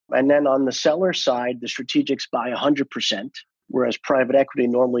And then on the seller side, the strategics buy 100%, whereas private equity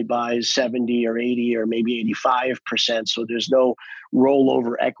normally buys 70 or 80 or maybe 85%. So there's no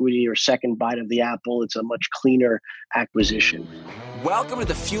rollover equity or second bite of the apple. It's a much cleaner acquisition. Welcome to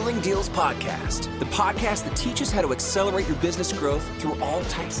the Fueling Deals Podcast, the podcast that teaches how to accelerate your business growth through all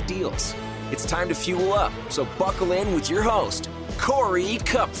types of deals. It's time to fuel up, so buckle in with your host, Corey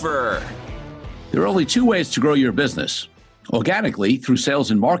Kupfer. There are only two ways to grow your business: organically through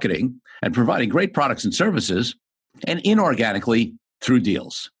sales and marketing and providing great products and services, and inorganically through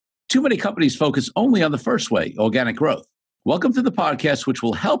deals. Too many companies focus only on the first way, organic growth. Welcome to the podcast, which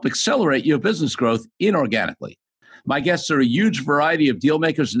will help accelerate your business growth inorganically. My guests are a huge variety of deal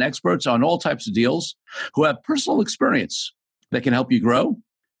makers and experts on all types of deals who have personal experience that can help you grow,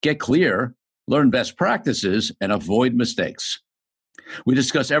 get clear, learn best practices, and avoid mistakes. We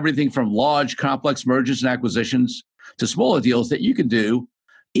discuss everything from large, complex mergers and acquisitions to smaller deals that you can do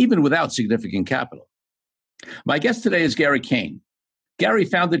even without significant capital. My guest today is Gary Kane. Gary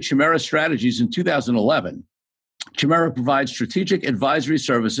founded Chimera Strategies in 2011. Chimera provides strategic advisory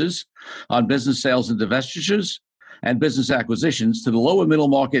services on business sales and divestitures and business acquisitions to the lower middle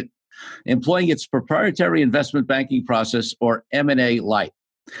market, employing its proprietary investment banking process, or M&A Light.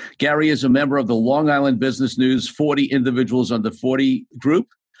 Gary is a member of the Long Island Business News 40 Individuals Under 40 group,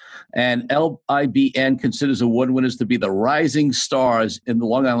 and LIBN considers award winners to be the rising stars in the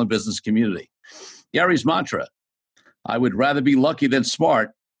Long Island business community. Gary's mantra: I would rather be lucky than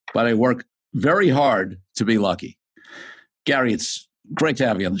smart, but I work very hard to be lucky. Gary, it's great to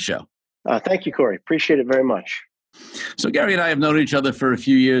have you on the show. Thank you, Corey. Appreciate it very much. So Gary and I have known each other for a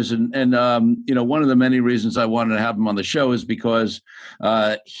few years, and one of the many reasons I wanted to have him on the show is because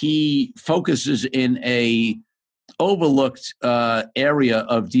he focuses in a overlooked area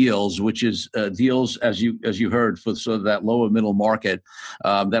of deals, which is deals, as you heard, for sort of that lower middle market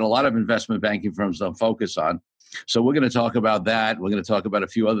that a lot of investment banking firms don't focus on. So we're going to talk about that. We're going to talk about a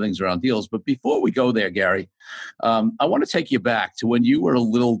few other things around deals. But before we go there, Gary, I want to take you back to when you were a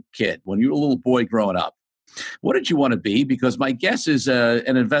little kid, when you were a little boy growing up. What did you want to be? Because my guess is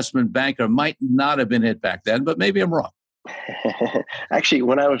an investment banker might not have been it back then, but maybe I'm wrong. Actually,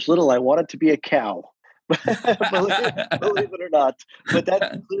 when I was little, I wanted to be a cow. believe it or not, but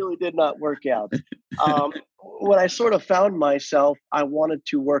that clearly did not work out. When I sort of found myself, I wanted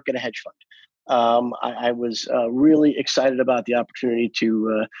to work at a hedge fund. I was really excited about the opportunity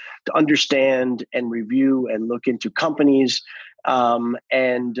to understand and review and look into companies.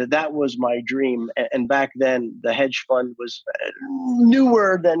 And that was my dream. And back then, the hedge fund was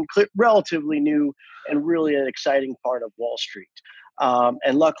newer than relatively new and really an exciting part of Wall Street.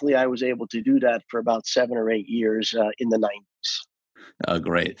 And luckily, I was able to do that for about 7 or 8 years in the 90s. Oh,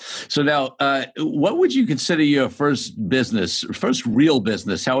 great. So now, what would you consider your first real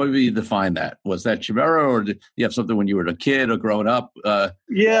business, however you define that? Was that Chimera, or did you have something when you were a kid or growing up? I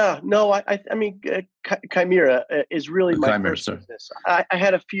mean, Chimera is really my first business. I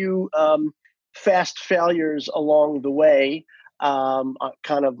had a few fast failures along the way,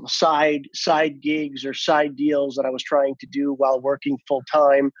 kind of side gigs or side deals that I was trying to do while working full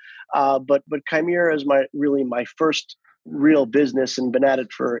time. But Chimera is my first real business, and been at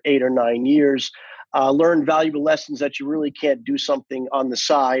it for 8 or 9 years. Learned valuable lessons that you really can't do something on the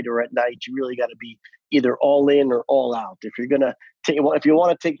side or at night. You really got to be either all in or all out. If you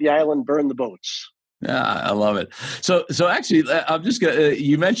want to take the island, burn the boats. Yeah, I love it. So actually, I'm just gonna.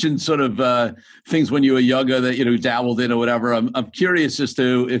 You mentioned sort of things when you were younger that dabbled in or whatever. I'm curious as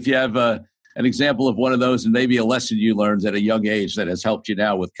to if you have an example of one of those, and maybe a lesson you learned at a young age that has helped you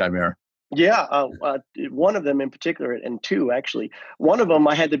now with Chimera. Yeah, one of them in particular, and two actually. One of them,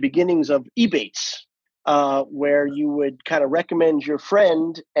 I had the beginnings of Ebates, where you would kind of recommend your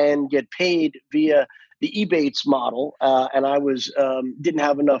friend and get paid via the Ebates model. And I didn't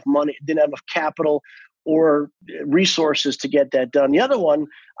have enough money, didn't have enough capital or resources to get that done. The other one,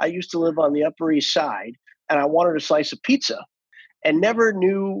 I used to live on the Upper East Side, and I wanted a slice of pizza. And never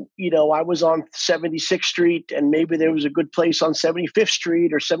knew, I was on 76th Street and maybe there was a good place on 75th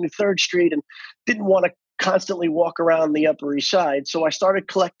Street or 73rd Street, and didn't want to constantly walk around the Upper East Side. So I started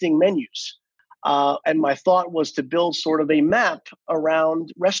collecting menus. And my thought was to build sort of a map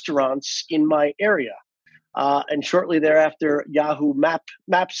around restaurants in my area. And shortly thereafter, Yahoo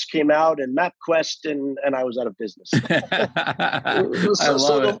Maps came out and MapQuest, and I was out of business. I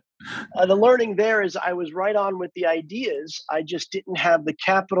love it. The learning there is I was right on with the ideas. I just didn't have the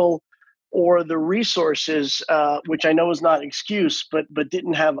capital or the resources, which I know is not an excuse, but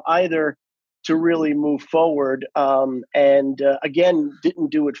didn't have either to really move forward. Again,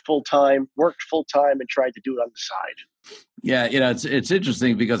 didn't do it full time, worked full time and tried to do it on the side. Yeah, it's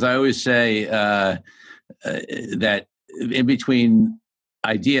interesting because I always say that in between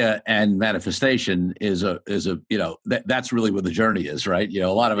idea and manifestation is a that's really where the journey is, right?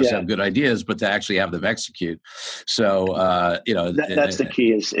 A lot of us have good ideas, but to actually have them execute. So that's the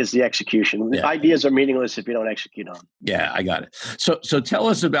key is the execution. Yeah. Ideas are meaningless if you don't execute on them. Yeah, I got it. So tell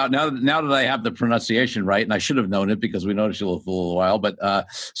us about now that I have the pronunciation right, and I should have known it because we noticed you for a little while. But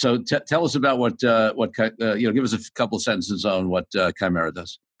tell us about what give us a couple of sentences on what Chimera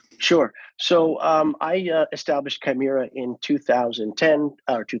does. Sure. So I established Chimera in 2010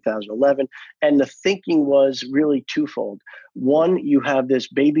 or 2011, and the thinking was really twofold. One, you have this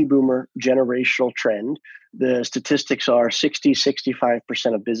baby boomer generational trend. The statistics are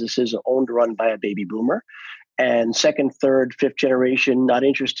 65% of businesses are owned or run by a baby boomer. And second, third, fifth generation, not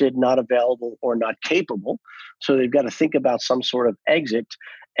interested, not available, or not capable. So they've got to think about some sort of exit.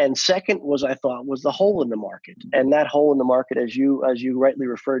 And second was the hole in the market. And that hole in the market, as you rightly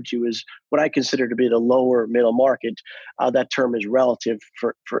referred to, is what I consider to be the lower middle market. That term is relative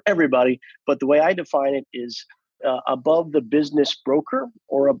for everybody. But the way I define it is above the business broker,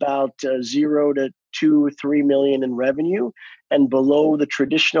 or about 0 to 2-3 million in revenue, and below the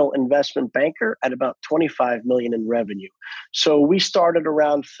traditional investment banker at about 25 million in revenue. So we started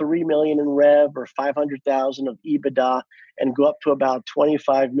around 3 million in rev or 500,000 of EBITDA, and go up to about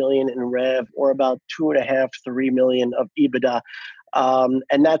 25 million in rev or about 2.5-3 million of EBITDA.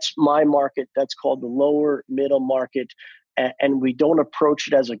 And that's my market. That's called the lower middle market. And we don't approach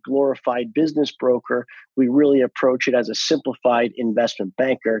it as a glorified business broker. We really approach it as a simplified investment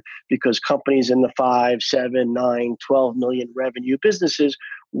banker, because companies in the 5, 7, 9, 12 million revenue businesses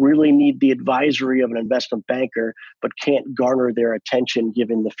really need the advisory of an investment banker, but can't garner their attention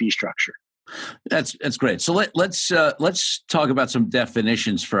given the fee structure. That's great. So let's talk about some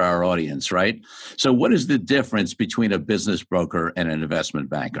definitions for our audience, right? So what is the difference between a business broker and an investment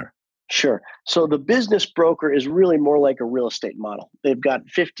banker? Sure. So the business broker is really more like a real estate model. They've got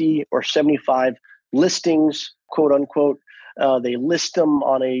 50 or 75 listings, quote unquote. They list them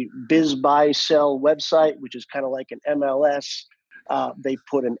on a biz, buy, sell website, which is kind of like an MLS. They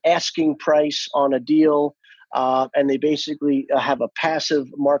put an asking price on a deal, and they basically have a passive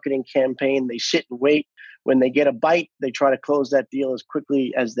marketing campaign. They sit and wait. When they get a bite, they try to close that deal as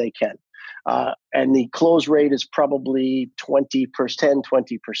quickly as they can. And the close rate is probably 20%,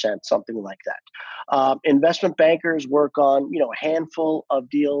 something like that. Investment bankers work on, a handful of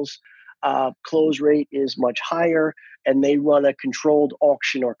deals. Close rate is much higher, and they run a controlled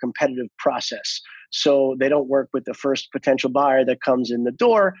auction or competitive process. So they don't work with the first potential buyer that comes in the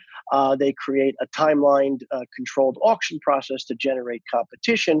door. They create a timelined, controlled auction process to generate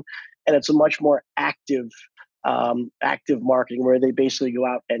competition. And it's a much more active marketing, where they basically go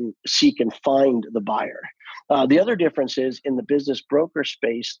out and seek and find the buyer. The other difference is in the business broker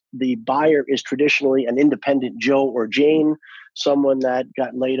space, the buyer is traditionally an independent Joe or Jane, someone that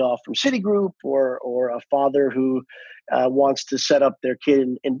got laid off from Citigroup, or a father who wants to set up their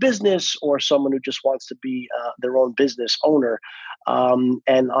kid in business, or someone who just wants to be their own business owner.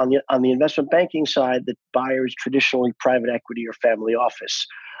 And on the investment banking side, the buyer is traditionally private equity or family office.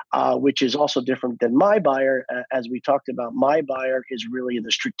 Which is also different than my buyer. As we talked about, my buyer is really the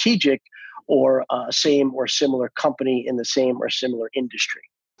strategic or same or similar company in the same or similar industry.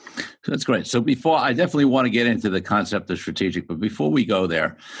 That's great. So I definitely want to get into the concept of strategic, but before we go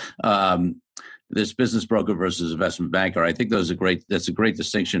there, this business broker versus investment banker, I think that's a great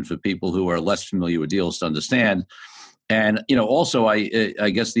distinction for people who are less familiar with deals to understand. And, also, I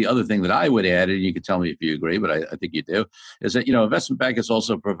guess the other thing that I would add, and you can tell me if you agree, but I think you do, is that, investment bankers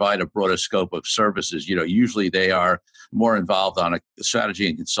also provide a broader scope of services. Usually they are more involved on a strategy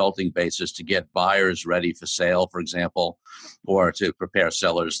and consulting basis to get buyers ready for sale, for example, or to prepare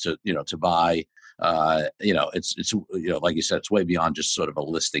sellers to buy. It's like you said, it's way beyond just sort of a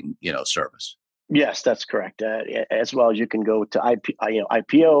listing, service. Yes, that's correct. As well as you can go to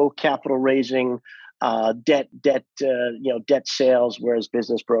IPO, capital raising, debt sales, whereas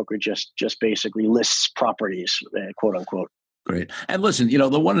business broker just basically lists properties, quote unquote. Great. And listen,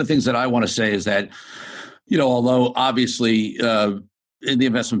 one of the things that I want to say is that, although obviously the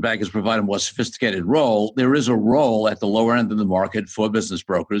investment bankers provide a more sophisticated role, there is a role at the lower end of the market for business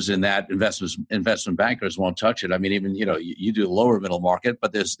brokers in that investment bankers won't touch it. I mean, even, you do the lower middle market,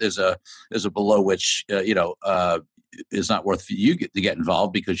 but there's a below which, it's not worth for you to get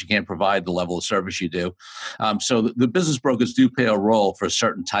involved because you can't provide the level of service you do. So the business brokers do play a role for a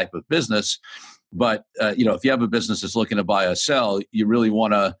certain type of business. But if you have a business that's looking to buy or sell, you really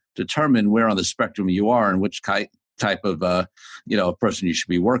want to determine where on the spectrum you are and which type of person you should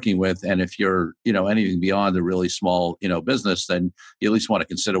be working with. And if you're anything beyond a really small business, then you at least want to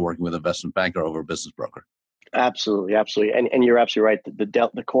consider working with an investment banker over a business broker. Absolutely, absolutely, and you're absolutely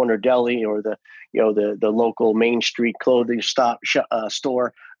right. The corner deli or the local Main Street clothing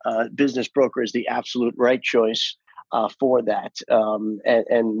store business broker is the absolute right choice for that,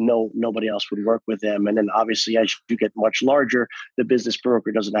 and nobody else would work with them. And then obviously, as you get much larger, the business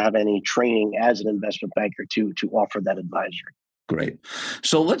broker doesn't have any training as an investment banker to offer that advisory. Great.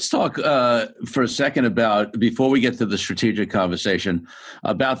 So let's talk for a second about, before we get to the strategic conversation,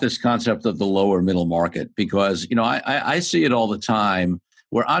 about this concept of the lower middle market, because, I see it all the time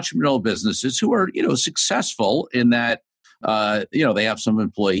where entrepreneurial businesses who are, successful in that, they have some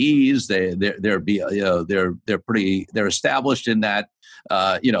employees, they're established in that,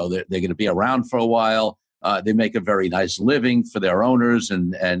 they're going to be around for a while. They make a very nice living for their owners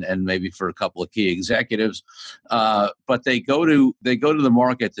and maybe for a couple of key executives, but they go to the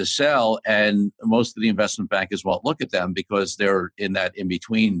market to sell, and most of the investment bankers won't look at them because they're in that in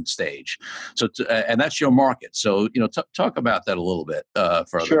between stage. So, and that's your market. So, talk about that a little bit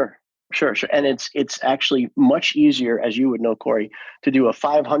further. Sure. And it's actually much easier, as you would know, Corey, to do a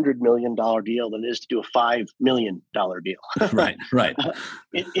 $500 million deal than it is to do a $5 million deal. Right.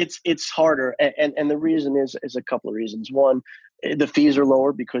 It's harder. And the reason is a couple of reasons. One, the fees are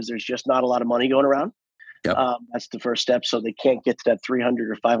lower because there's just not a lot of money going around. Yep. That's the first step. So they can't get to that $300,000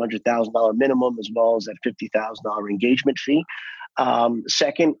 or $500,000 minimum, as well as that $50,000 engagement fee.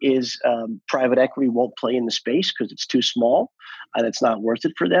 Second is private equity won't play in the space because it's too small and it's not worth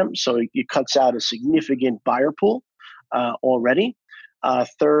it for them. So it cuts out a significant buyer pool already.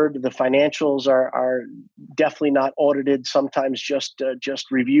 Third, the financials are definitely not audited, sometimes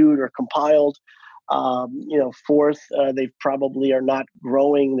just reviewed or compiled. Fourth, they probably are not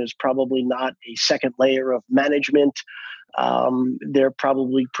growing. There's probably not a second layer of management. They're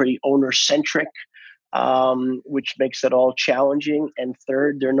probably pretty owner-centric, which makes it all challenging. And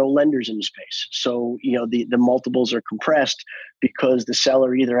third, there are no lenders in the space. So, the multiples are compressed because the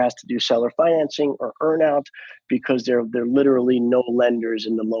seller either has to do seller financing or earn out, because there are literally no lenders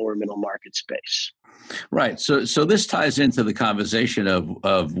in the lower middle market space. Right. So this ties into the conversation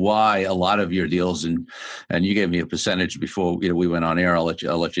of why a lot of your deals, and you gave me a percentage before we went on air. I'll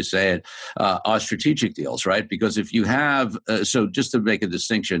let you say it. Are strategic deals, right? Because if you have so just to make a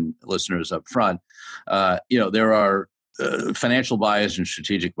distinction, listeners up front, there are financial buyers and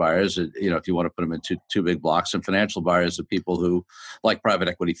strategic buyers. If you want to put them into two big blocks, and financial buyers are people who, like private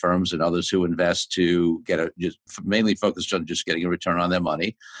equity firms and others, who invest to get just mainly focused on just getting a return on their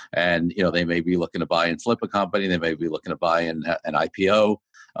money. And they may be looking to buy and flip a company, they may be looking to buy an IPO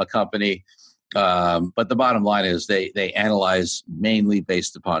a company. But the bottom line is they analyze mainly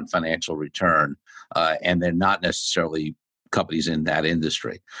based upon financial return, and they're not necessarily companies in that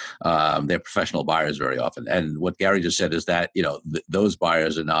industry. They're professional buyers very often. And what Gary just said is that, those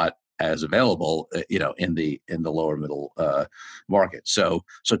buyers are not as available, in the lower middle market. So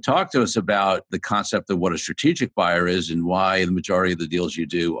talk to us about the concept of what a strategic buyer is and why the majority of the deals you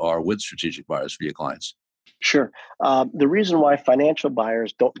do are with strategic buyers for your clients. Sure. The reason why financial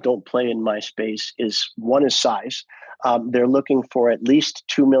buyers don't play in my space is, one is size. They're looking for at least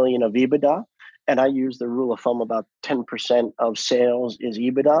 2 million of EBITDA. And I use the rule of thumb, about 10% of sales is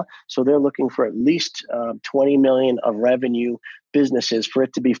EBITDA. So they're looking for at least 20 million of revenue businesses for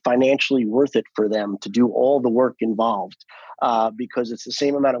it to be financially worth it for them to do all the work involved. Because it's the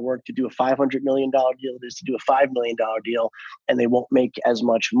same amount of work to do a $500 million deal it is to do a $5 million deal, and they won't make as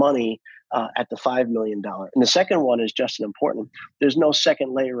much money at the $5 million. And the second one is just as important. There's no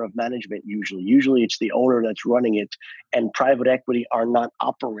second layer of management usually. Usually it's the owner that's running it, and private equity are not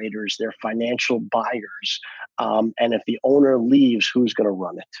operators. They're financial buyers. And if the owner leaves, who's going to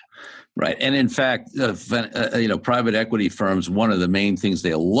run it? Right. And in fact, private equity firms, one of the main things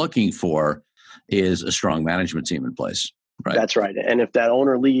they're looking for is a strong management team in place. Right. That's right. And if that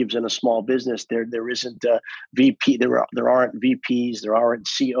owner leaves in a small business, there isn't a VP. There aren't VPs. There aren't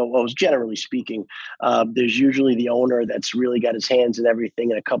COOs. Generally speaking, there's usually the owner that's really got his hands in everything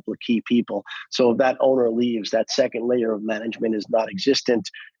and a couple of key people. So if that owner leaves, that second layer of management is not existent,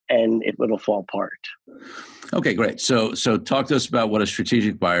 and it'll fall apart. Okay, great. So talk to us about what a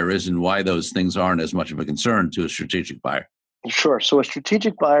strategic buyer is and why those things aren't as much of a concern to a strategic buyer. Sure. So a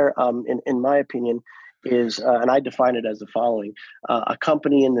strategic buyer, in my opinion, is, and I define it as the following: a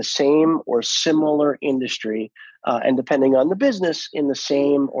company in the same or similar industry, and depending on the business, in the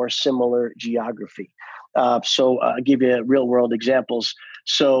same or similar geography. So I'll give you real world examples.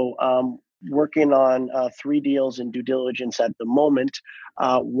 So working on 3 deals in due diligence at the moment.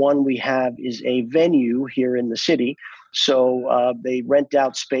 One we have is a venue here in the city. So they rent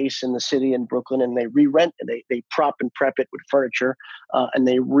out space in the city in Brooklyn, and they re-rent. They prop and prep it with furniture, and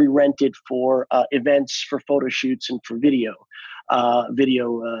they re-rent it for events, for photo shoots, and for video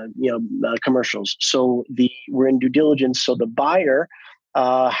commercials. So we're in due diligence. So the buyer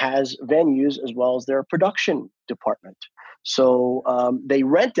has venues as well as their production department. So they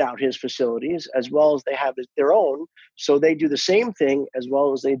rent out his facilities as well as they have their own. So they do the same thing as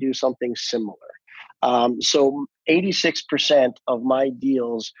well as they do something similar. So 86% of my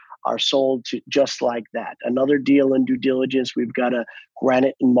deals are sold to just like that. Another deal in due diligence, we've got a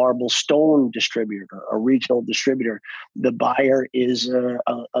granite and marble stone distributor, a regional distributor. The buyer is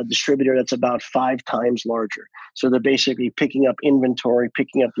a distributor that's about 5 times larger. So they're basically picking up inventory,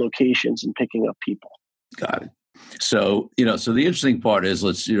 picking up locations, and picking up people. Got it. So, so the interesting part is,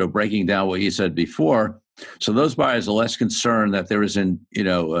 let's, breaking down what you said before. So those buyers are less concerned that there isn't,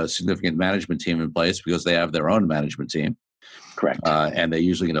 a significant management team in place because they have their own management team. Correct. And they're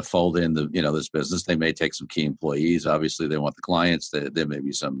usually going to fold in this business. They may take some key employees. Obviously, they want the clients. There may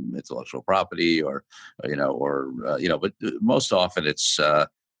be some intellectual property, but most often it's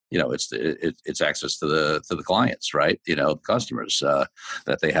it's access to the clients, right? Customers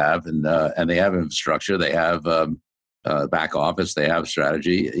that they have, and they have infrastructure. They have back office. They have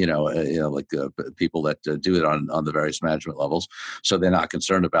strategy. People that do it on the various management levels. So they're not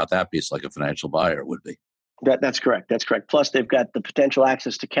concerned about that piece like a financial buyer would be. That's correct. That's correct. Plus, they've got the potential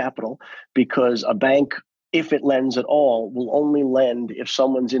access to capital, because a bank, if it lends at all, will only lend if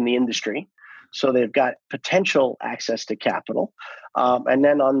someone's in the industry. So they've got potential access to capital. And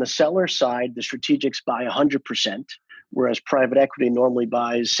then on the seller side, the strategics buy 100%, whereas private equity normally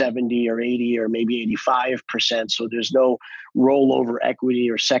buys 70 or 80 or maybe 85%. So there's no rollover equity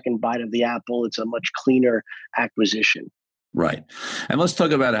or second bite of the apple. It's a much cleaner acquisition. Right. And let's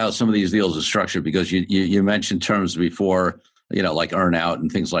talk about how some of these deals are structured, because you mentioned terms before, like earn out and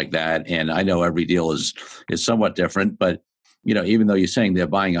things like that. And I know every deal is somewhat different, but, even though you're saying they're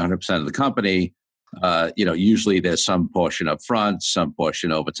buying 100% of the company, usually there's some portion up front, some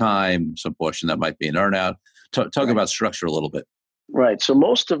portion over time, some portion that might be an earn out. Talk right. about structure a little bit. Right. So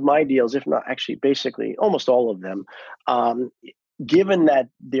most of my deals, if not actually basically almost all of them, given that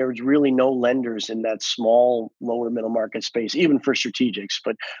there's really no lenders in that small, lower middle market space, even for strategics,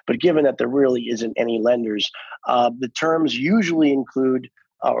 but given that there really isn't any lenders, the terms usually include,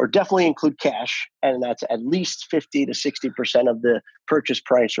 or definitely include cash, and that's at least 50 to 60% of the purchase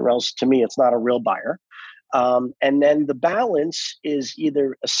price, or else to me, it's not a real buyer. And then the balance is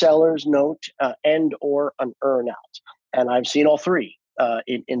either a seller's note and or an earn out. And I've seen all three.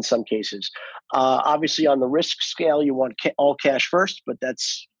 In some cases. Obviously, on the risk scale, you want all cash first, but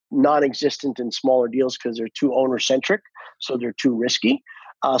that's non-existent in smaller deals because they're too owner-centric, so they're too risky.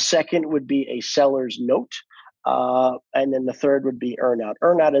 Second would be a seller's note. And then the third would be earn-out.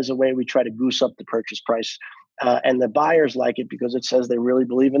 Earn-out is a way we try to goose up the purchase price. And the buyers like it because it says they really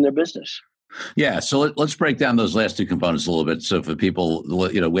believe in their business. Yeah, so let's break down those last two components a little bit. So for people,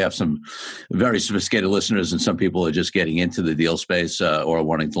 we have some very sophisticated listeners, and some people are just getting into the deal space or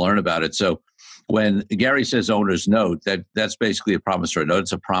wanting to learn about it. So when Gary says owner's note, that's basically a promissory note.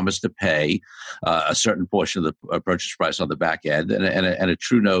 It's a promise to pay a certain portion of the purchase price on the back end, and a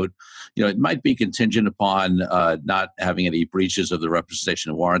true note. It might be contingent upon not having any breaches of the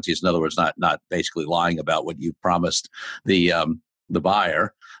representation of warranties. In other words, not basically lying about what you promised the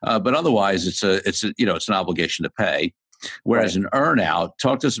buyer. But otherwise, it's an obligation to pay. Whereas an earn-out,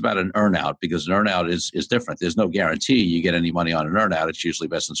 talk to us about an earn-out, because an earn-out is different. There's no guarantee you get any money on an earn-out. It's usually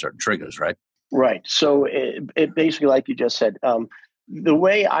based on certain triggers, right? Right. So it basically, like you just said, the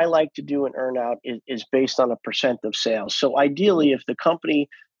way I like to do an earn-out is based on a percent of sales. So ideally, if the company,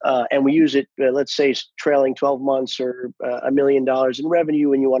 and we use it, let's say trailing 12 months or $1 million in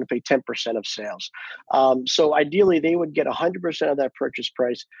revenue, and you want to pay 10% of sales. So ideally, they would get 100% of that purchase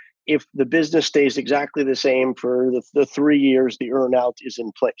price. If the business stays exactly the same for the 3 years, the earn-out is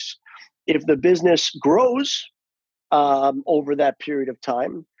in place. If the business grows over that period of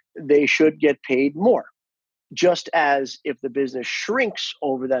time, they should get paid more. Just as if the business shrinks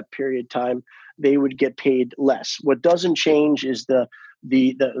over that period of time, they would get paid less. What doesn't change is the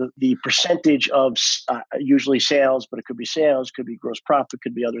percentage of usually sales, but it could be sales, could be gross profit,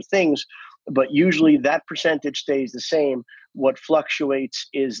 could be other things. But usually that percentage stays the same. What fluctuates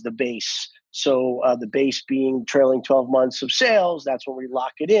is the base. So the base being trailing 12 months of sales, that's when we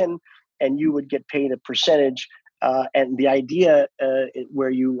lock it in, and you would get paid a percentage. And the idea where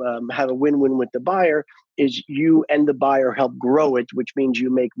you have a win-win with the buyer is you and the buyer help grow it, which means you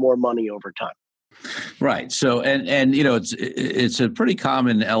make more money over time. Right. So, and it's a pretty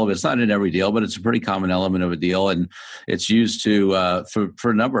common element. It's not in every deal, but it's a pretty common element of a deal, and it's used to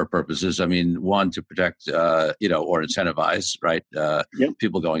for a number of purposes. I mean, one, to protect or incentivize, right?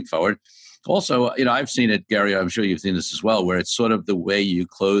 People going forward. Also, I've seen it, Gary. I'm sure you've seen this as well, where it's sort of the way you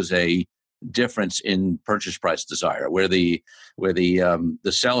close a difference in purchase price desire, where the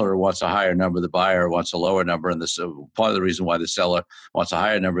seller wants a higher number, the buyer wants a lower number, and part of the reason why the seller wants a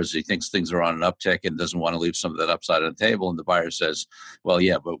higher number is he thinks things are on an uptick and doesn't want to leave some of that upside on the table, and the buyer says, "Well,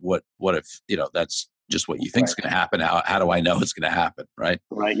 yeah, but what if that's just what you think is going to happen? How do I know it's going to happen?" Right?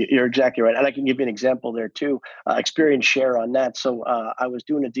 Right. You're exactly right, and I can give you an example there too. Experience share on that. So I was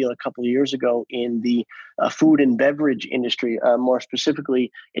doing a deal a couple of years ago in the food and beverage industry, more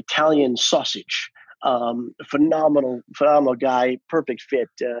specifically Italian sausage. Phenomenal guy, perfect fit.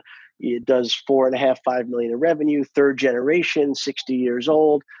 He does 4.5 million in revenue, third generation, 60 years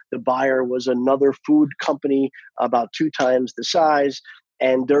old. The buyer was another food company about 2 times the size.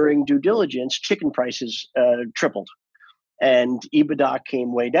 And during due diligence, chicken prices tripled and EBITDA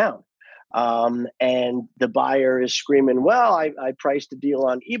came way down. And the buyer is screaming, well, I priced the deal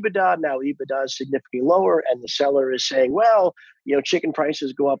on EBITDA. Now EBITDA is significantly lower. And the seller is saying, well, chicken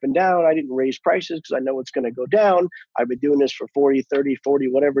prices go up and down. I didn't raise prices because I know it's going to go down. I've been doing this for 40, 30, 40,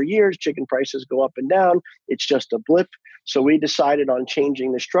 whatever years. Chicken prices go up and down. It's just a blip. So we decided on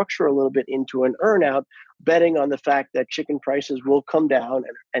changing the structure a little bit into an earnout, betting on the fact that chicken prices will come down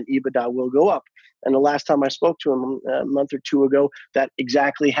and EBITDA will go up. And the last time I spoke to him a month or 2 ago, that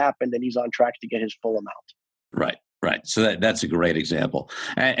exactly happened, and he's on track to get his full amount. Right. So that's a great example.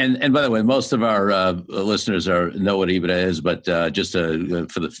 And by the way, most of our listeners know what EBITDA is, but just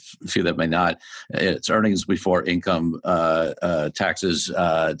for the few that may not, it's earnings before income, taxes,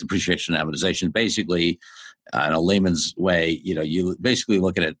 depreciation, and amortization. Basically, in a layman's way, you basically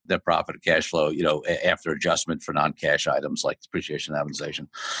look at net profit and cash flow, after adjustment for non-cash items like depreciation and amortization.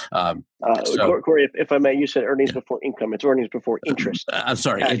 Corey, if I may, you said earnings before income. It's earnings before interest. I'm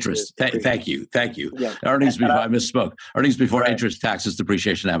sorry, interest. Thank you. Yeah. Earnings before I misspoke. Earnings before interest, taxes,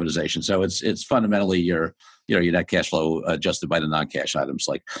 depreciation, and amortization. So it's fundamentally your net cash flow adjusted by the non-cash items.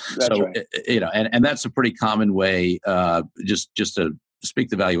 And that's a pretty common way. Just to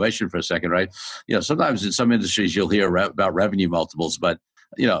speak to valuation for a second, right? Sometimes in some industries you'll hear about revenue multiples, but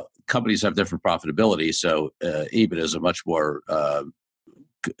companies have different profitability. So EBIT is a much more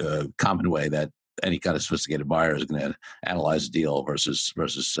common way that any kind of sophisticated buyer is going to analyze a deal versus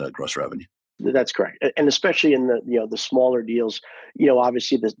gross revenue. That's correct, and especially in the smaller deals,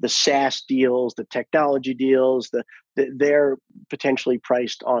 obviously the SaaS deals, the technology deals, they're potentially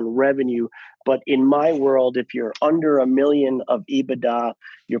priced on revenue. But in my world, if you're under $1 million of EBITDA,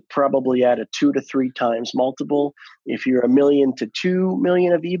 you're probably at a 2 to 3 times multiple. If you're $1 million to $2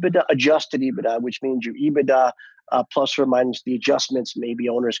 million of EBITDA, adjusted EBITDA, which means your EBITDA plus or minus the adjustments, maybe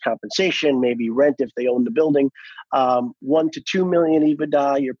owner's compensation, maybe rent if they own the building, 1 to 2 million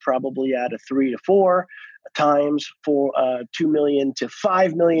EBITDA, you're probably at a 3 to 4 times. For 2 million to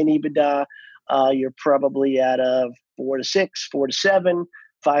 5 million EBITDA, you're probably at a 4 to 6, 4 to 7.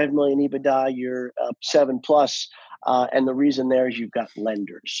 5 million EBITDA, you're 7 plus. And the reason there is you've got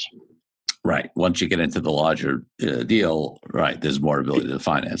lenders. Right. Once you get into the larger deal, right, there's more ability to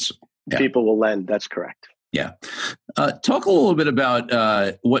finance. Yeah. People will lend. That's correct. Yeah. Talk a little bit about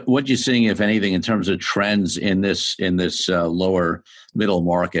what you're seeing, if anything, in terms of trends in this lower middle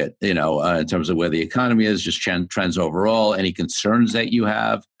market, in terms of where the economy is, just trends overall, any concerns that you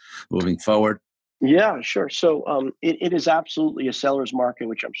have moving forward? Yeah, sure. So it is absolutely a seller's market,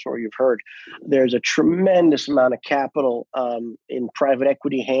 which I'm sure you've heard. There's a tremendous amount of capital in private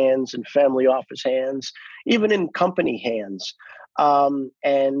equity hands and family office hands, even in company hands.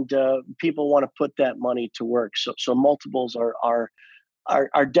 And people want to put that money to work. So multiples are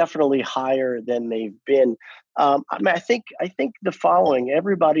definitely higher than they've been. I think the following: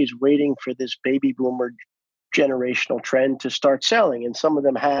 everybody's waiting for this baby boomer generational trend to start selling, and some of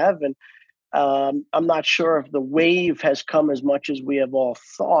them have. And I'm not sure if the wave has come as much as we have all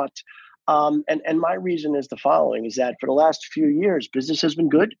thought. And my reason is the following: is that for the last few years, business has been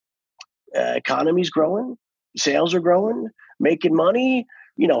good, economy's growing, sales are growing, making money,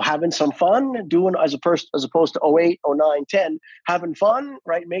 having some fun, doing as opposed to 08, 09, 10, having fun,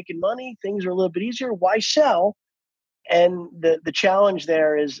 right? Making money, things are a little bit easier. Why sell? And the challenge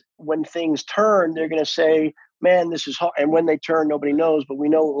there is when things turn, they're going to say, man, this is hard. And when they turn, nobody knows, but we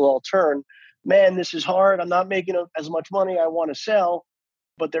know it will all turn. Man, this is hard. I'm not making as much money. I want to sell.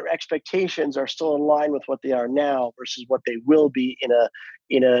 But their expectations are still in line with what they are now versus what they will be in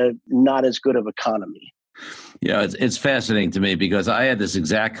a not as good of economy. Yeah, it's fascinating to me because I had this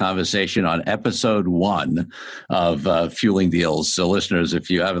exact conversation on episode 1 of Fueling Deals. So listeners, if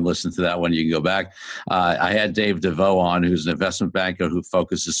you haven't listened to that one, you can go back. I had Dave DeVoe on, who's an investment banker who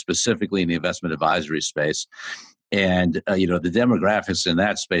focuses specifically in the investment advisory space. And, the demographics in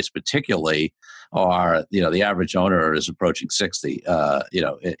that space particularly are, the average owner is approaching 60,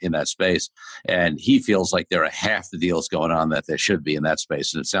 in that space. And he feels like there are half the deals going on that there should be in that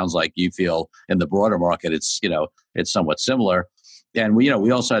space. And it sounds like you feel in the broader market, it's somewhat similar. And we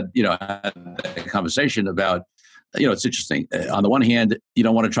also had a conversation about, it's interesting. On the one hand, you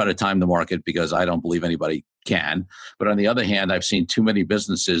don't want to try to time the market because I don't believe anybody can. But on the other hand, I've seen too many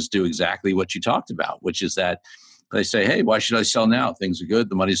businesses do exactly what you talked about, which is that they say, hey, why should I sell now? Things are good.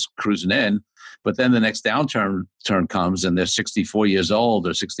 The money's cruising in. But then the next downturn comes and they're 64 years old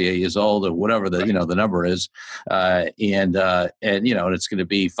or 68 years old or whatever the number is. And it's going to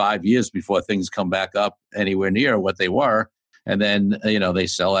be 5 years before things come back up anywhere near what they were. And then, they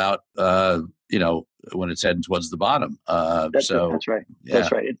sell out, when it's heading towards the bottom. That's right. Yeah.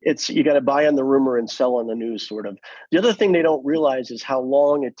 That's right. It's you got to buy on the rumor and sell on the news, sort of. The other thing they don't realize is how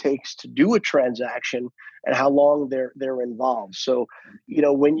long it takes to do a transaction and how long they're involved. So,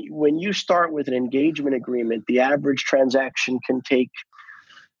 when you start with an engagement agreement, the average transaction can take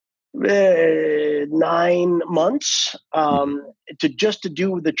 9 months to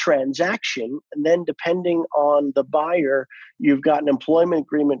do the transaction, and then depending on the buyer, you've got an employment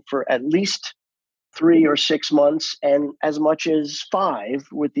agreement for at least 3 or 6 months, and as much as 5,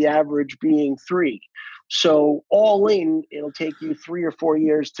 with the average being 3. So all in, it'll take you 3 or 4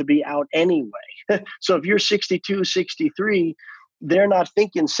 years to be out anyway. So if you're 62, 63, they're not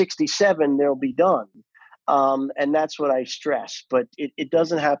thinking 67, they'll be done. And that's what I stress. But it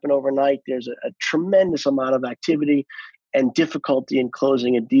doesn't happen overnight. There's a tremendous amount of activity and difficulty in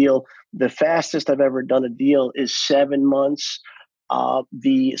closing a deal. The fastest I've ever done a deal is 7 months.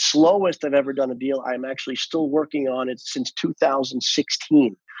 The slowest I've ever done a deal, I'm actually still working on it since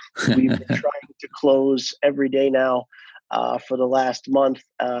 2016. We've been trying to close every day now for the last month,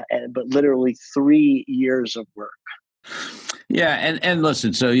 but literally 3 years of work. Yeah, and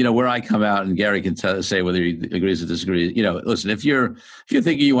listen, so where I come out, and Gary can say whether he agrees or disagrees. Listen, if you're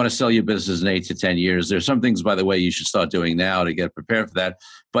thinking you want to sell your business in 8 to 10 years, there's some things, by the way, you should start doing now to get prepared for that.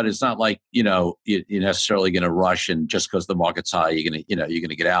 But it's not like you're necessarily going to rush, and just because the market's high, you're going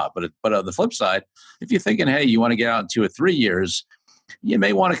to get out. But on the flip side, if you're thinking, hey, you want to get out in 2 or 3 years, you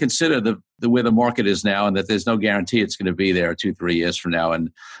may want to consider the way the market is now, and that there's no guarantee it's going to be there 2-3 years from now,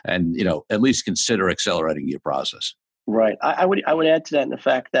 and at least consider accelerating your process. Right. I would add to that in the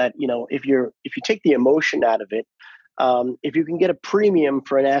fact that, if you take the emotion out of it, if you can get a premium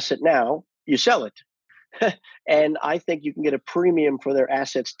for an asset now, you sell it. And I think you can get a premium for their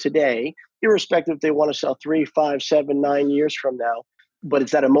assets today, irrespective if they want to sell 3, 5, 7, 9 years from now. But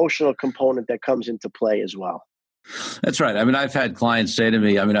it's that emotional component that comes into play as well. That's right. I mean, I've had clients say to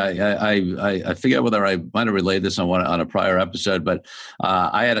me, I forget whether I might have relayed this on a prior episode, but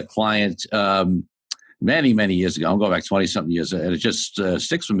I had a client many, many years ago. I'm going back 20-something years, and it just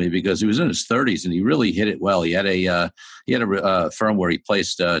sticks with me because he was in his 30s and he really hit it well. He had a firm where he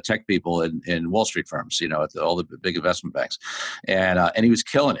placed tech people in Wall Street firms, at all the big investment banks, and he was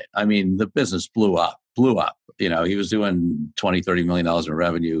killing it. I mean, the business blew up. He was doing $20-30 million in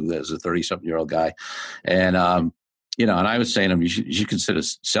revenue as a 30-something-year-old guy, and and I was saying to him, you should consider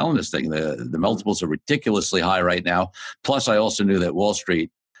selling this thing. The multiples are ridiculously high right now. Plus, I also knew that Wall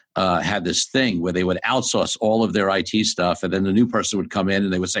Street had this thing where they would outsource all of their IT stuff, and then the new person would come in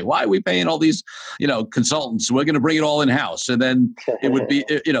and they would say, why are we paying all these, consultants? We're going to bring it all in-house. And then it would be,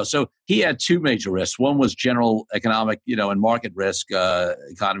 so he had 2 major risks. One was general economic, and market risk,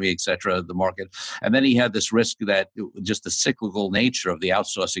 economy, et cetera, the market. And then he had this risk that just the cyclical nature of the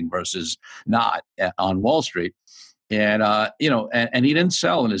outsourcing versus not on Wall Street. And, and he didn't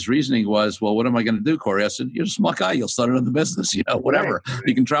sell. And his reasoning was, well, what am I going to do, Corey? I said, you're a smart guy. You'll start another business, whatever. Right.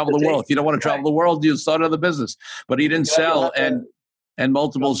 You can travel the world. If you don't want to travel the world, you'll start another business. But he didn't sell. And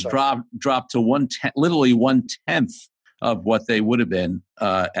multiples dropped to literally 1/10 of what they would have been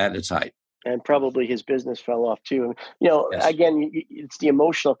at its height. And probably his business fell off too. Yes. Again, it's the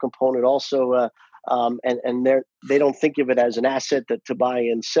emotional component also. And they don't think of it as an asset to buy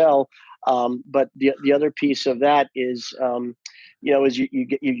and sell. But the other piece of that is, is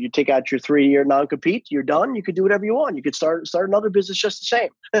you take out your 3-year non-compete, you're done. You could do whatever you want. You could start another business just the same.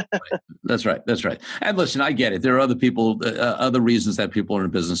 Right. That's right. And listen, I get it. There are other people, other reasons that people are in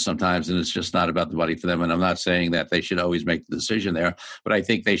business sometimes, and it's just not about the money for them. And I'm not saying that they should always make the decision there, but I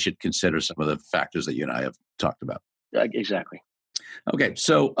think they should consider some of the factors that you and I have talked about. Exactly. Okay.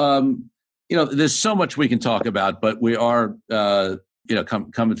 So, there's so much we can talk about, but we are,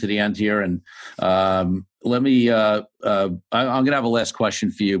 coming to the end here. And let me, I'm going to have a last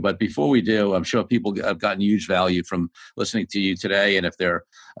question for you. But before we do, I'm sure people have gotten huge value from listening to you today. And if they're,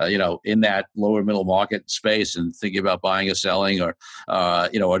 in that lower middle market space and thinking about buying or selling, or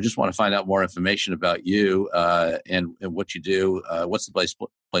just want to find out more information about you and what you do, what's the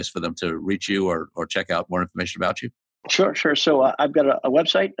place for them to reach you or check out more information about you? Sure. So I've got a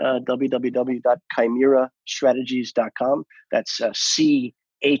website, www.chimerastrategies.com. That's C,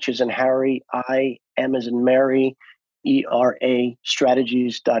 H as in Harry, I, M as in Mary, ERA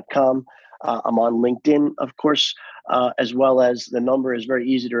strategies.com. I'm on LinkedIn, of course, as well as the number is very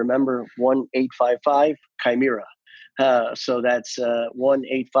easy to remember, 1-855-CHIMERA. So that's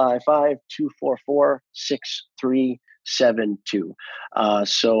 1-855-244-6372.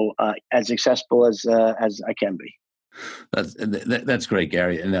 So as accessible as I can be. That's great,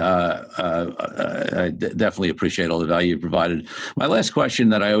 Gary, and I definitely appreciate all the value you provided. My last question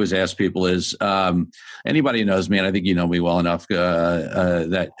that I always ask people is: anybody who knows me, and I think you know me well enough,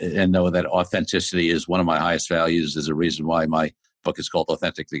 that and know that authenticity is one of my highest values. There's a reason why my book is called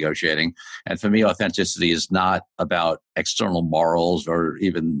Authentic Negotiating. And for me, authenticity is not about external morals or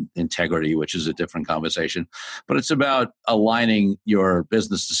even integrity, which is a different conversation, but it's about aligning your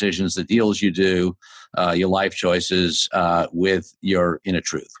business decisions, the deals you do, your life choices with your inner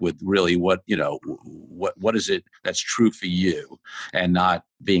truth, with really what is it that's true for you, and not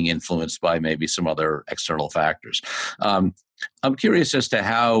being influenced by maybe some other external factors. I'm curious as to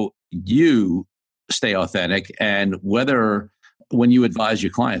how you stay authentic and whether, when you advise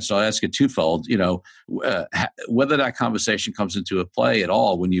your clients, so I'll ask it twofold, whether that conversation comes into a play at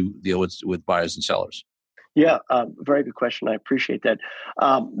all when you deal with buyers and sellers. Yeah, very good question. I appreciate that.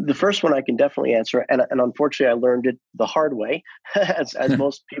 The first one I can definitely answer, and unfortunately I learned it the hard way, as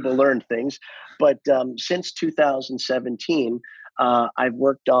most people learn things. But since 2017, I've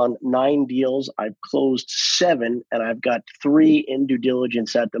worked on 9 deals. I've closed 7, and I've got 3 in due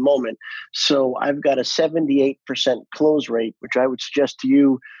diligence at the moment. So I've got a 78% close rate, which I would suggest to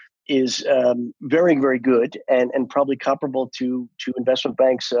you is very, very good, and probably comparable to investment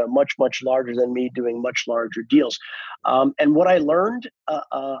banks much, much larger than me doing much larger deals. And what I learned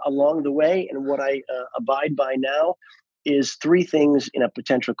along the way, and what I abide by now, is 3 things in a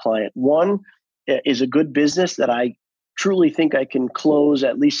potential client. One is a good business that I truly think I can close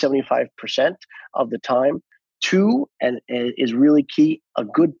at least 75% of the time. 2, and is really key, a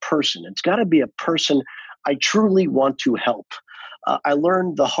good person. It's got to be a person I truly want to help. I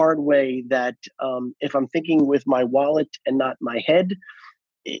learned the hard way that if I'm thinking with my wallet and not my head,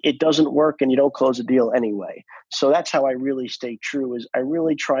 it doesn't work, and you don't close a deal anyway. So that's how I really stay true, is I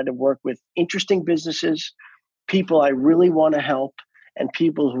really try to work with interesting businesses, people I really want to help, and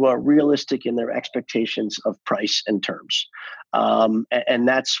people who are realistic in their expectations of price and terms. And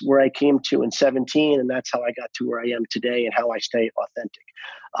that's where I came to in 17, and that's how I got to where I am today and how I stay authentic.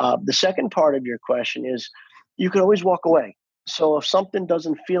 The second part of your question is, you can always walk away. So if something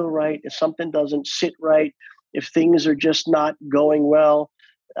doesn't feel right, if something doesn't sit right, if things are just not going well,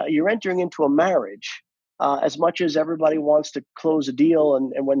 you're entering into a marriage. As much as everybody wants to close a deal,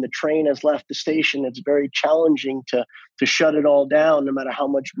 and when the train has left the station, it's very challenging to shut it all down, no matter how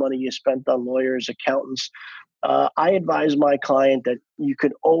much money you spent on lawyers, accountants. I advise my client that you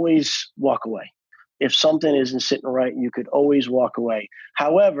could always walk away. If something isn't sitting right, you could always walk away.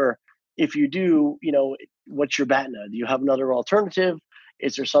 However, if you do, what's your BATNA? Do you have another alternative?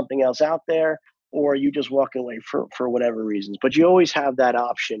 Is there something else out there? Or are you just walking away for whatever reasons? But you always have that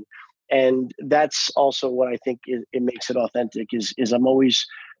option. And that's also what I think it makes it authentic, is I'm always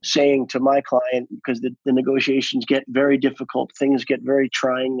saying to my client, because the negotiations get very difficult, things get very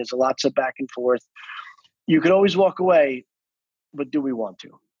trying, there's lots of back and forth. You could always walk away, but do we want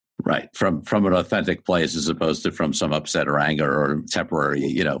to? Right. From an authentic place, as opposed to from some upset or anger or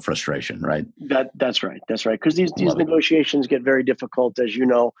temporary, frustration, right? That's right. That's right. Because these negotiations get very difficult, as you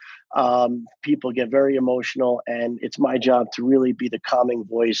know. People get very emotional, and it's my job to really be the calming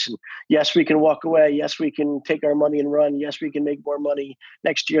voice. And yes, we can walk away. Yes, we can take our money and run. Yes, we can make more money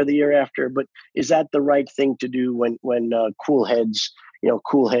next year, the year after. But is that the right thing to do when cool heads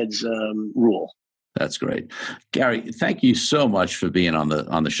rule? That's great. Gary, thank you so much for being on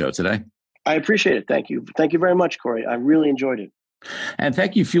the show today. I appreciate it. Thank you. Thank you very much, Corey. I really enjoyed it. And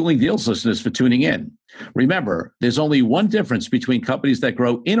thank you, Fueling Deals listeners, for tuning in. Remember, there's only one difference between companies that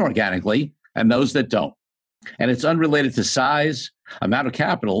grow inorganically and those that don't. And it's unrelated to size, amount of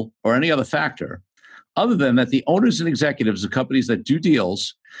capital, or any other factor, other than that the owners and executives of companies that do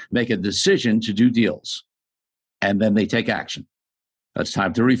deals make a decision to do deals, and then they take action. It's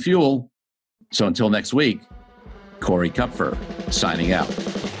time to refuel. So until next week, Corey Kupfer signing out.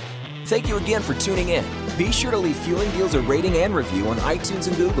 Thank you again for tuning in. Be sure to leave Fueling Deals a rating and review on iTunes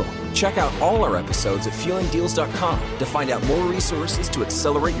and Google. Check out all our episodes at fuelingdeals.com to find out more resources to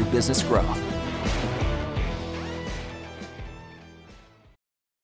accelerate your business growth.